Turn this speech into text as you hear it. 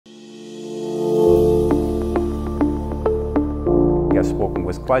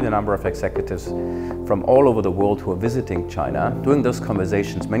with quite a number of executives from all over the world who are visiting China. During those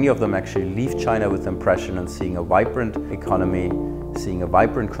conversations, many of them actually leave China with the impression of seeing a vibrant economy, seeing a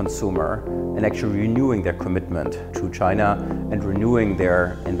vibrant consumer, and actually renewing their commitment to China and renewing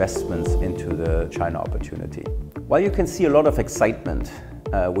their investments into the China opportunity. While you can see a lot of excitement,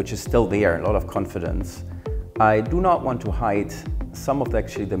 which is still there, a lot of confidence, I do not want to hide some of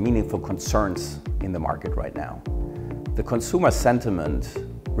the meaningful concerns in the market right now. The consumer sentiment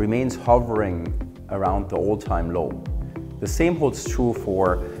remains hovering around the all-time low. The same holds true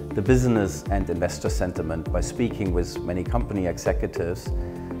for the business and investor sentiment. By speaking with many company executives,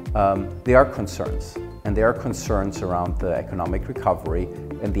 there are concerns, and there are concerns around the economic recovery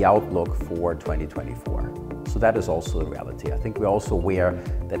and the outlook for 2024. So that is also the reality. I think we're also aware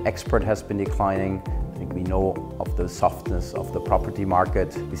that export has been declining. I think we know of the softness of the property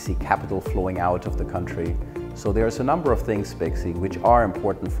market. We see capital flowing out of the country. So there's a number of things basically which are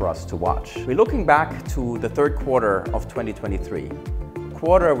important for us to watch. We're looking back to the third quarter of 2023, a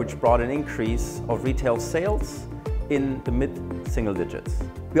quarter which brought an increase of retail sales in the mid-single digits.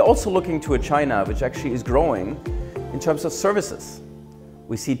 We're also looking to a China which actually is growing in terms of services.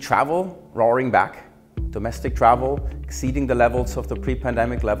 We see travel roaring back, domestic travel exceeding the levels of the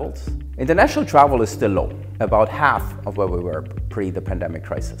pre-pandemic levels. International travel is still low, about half of where we were pre the pandemic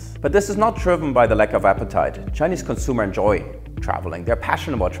crisis. But this is not driven by the lack of appetite. Chinese consumers enjoy traveling, they're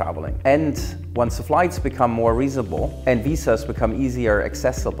passionate about traveling. And once the flights become more reasonable and visas become easier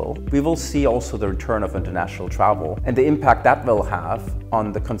accessible, we will see also the return of international travel and the impact that will have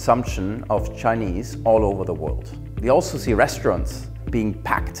on the consumption of Chinese all over the world. We also see restaurants being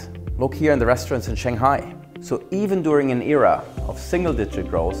packed. Look here in the restaurants in Shanghai. So even during an era of single-digit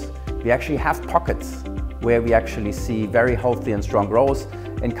growth, we actually have pockets where we actually see very healthy and strong growth,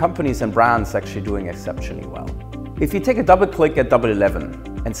 and companies and brands actually doing exceptionally well. If you take a double click at Double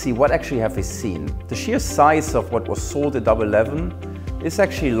 11 and see what actually have we seen, the sheer size of what was sold at Double 11 is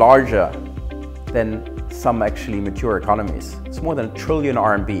actually larger than some actually mature economies. It's more than 1 trillion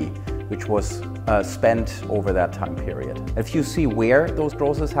RMB, which was spent over that time period. If you see where those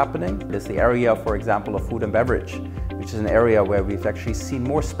growth is happening, there's the area, for example, of food and beverage, which is an area where we've actually seen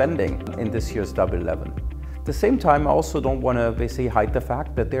more spending in this year's Double 11. At the same time, I also don't want to basically hide the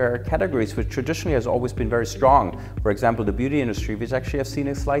fact that there are categories which traditionally has always been very strong. For example, the beauty industry, which actually have seen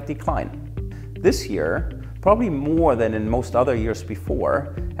a slight decline. This year, probably more than in most other years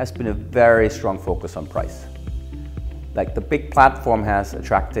before, has been a very strong focus on price. Like the big platform has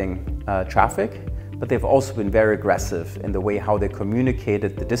attracting traffic, but they've also been very aggressive in the way how they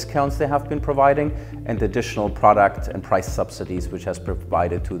communicated the discounts they have been providing and the additional product and price subsidies which has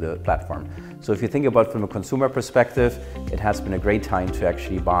provided to the platform. So if you think about it from a consumer perspective, it has been a great time to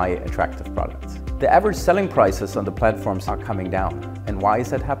actually buy attractive products. The average selling prices on the platforms are coming down. And why is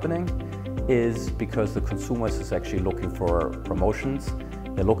that happening? Is because the consumers is actually looking for promotions.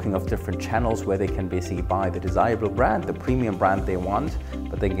 They're looking of different channels where they can basically buy the desirable brand, the premium brand they want,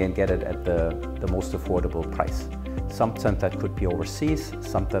 but they can get it at the most affordable price. Sometimes that could be overseas,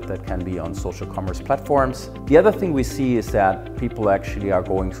 sometimes that can be on social commerce platforms. The other thing we see is that people actually are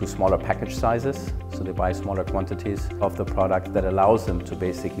going to smaller package sizes, so they buy smaller quantities of the product that allows them to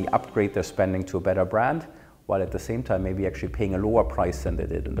basically upgrade their spending to a better brand, while at the same time maybe actually paying a lower price than they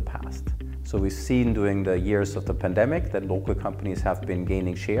did in the past. So we've seen during the years of the pandemic that local companies have been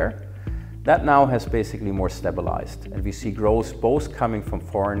gaining share. That now has basically more stabilized, and we see growth both coming from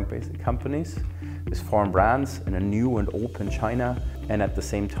foreign companies with foreign brands in a new and open China, and at the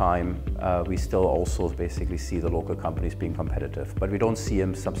same time we still also basically see the local companies being competitive, but we don't see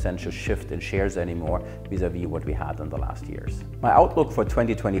a substantial shift in shares anymore vis-a-vis what we had in the last years. My outlook for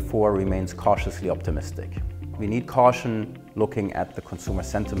 2024 remains cautiously optimistic. We need caution looking at the consumer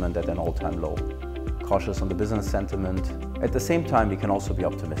sentiment at an all-time low. Cautious on the business sentiment. At the same time, we can also be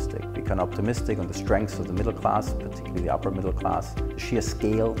optimistic. We can be optimistic on the strengths of the middle class, particularly the upper middle class, the sheer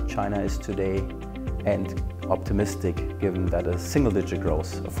scale China is today, and optimistic given that a single-digit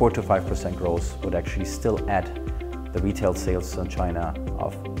growth, a 4 to 5% growth, would actually still add the retail sales in China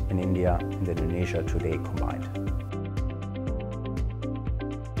in India and Indonesia today combined.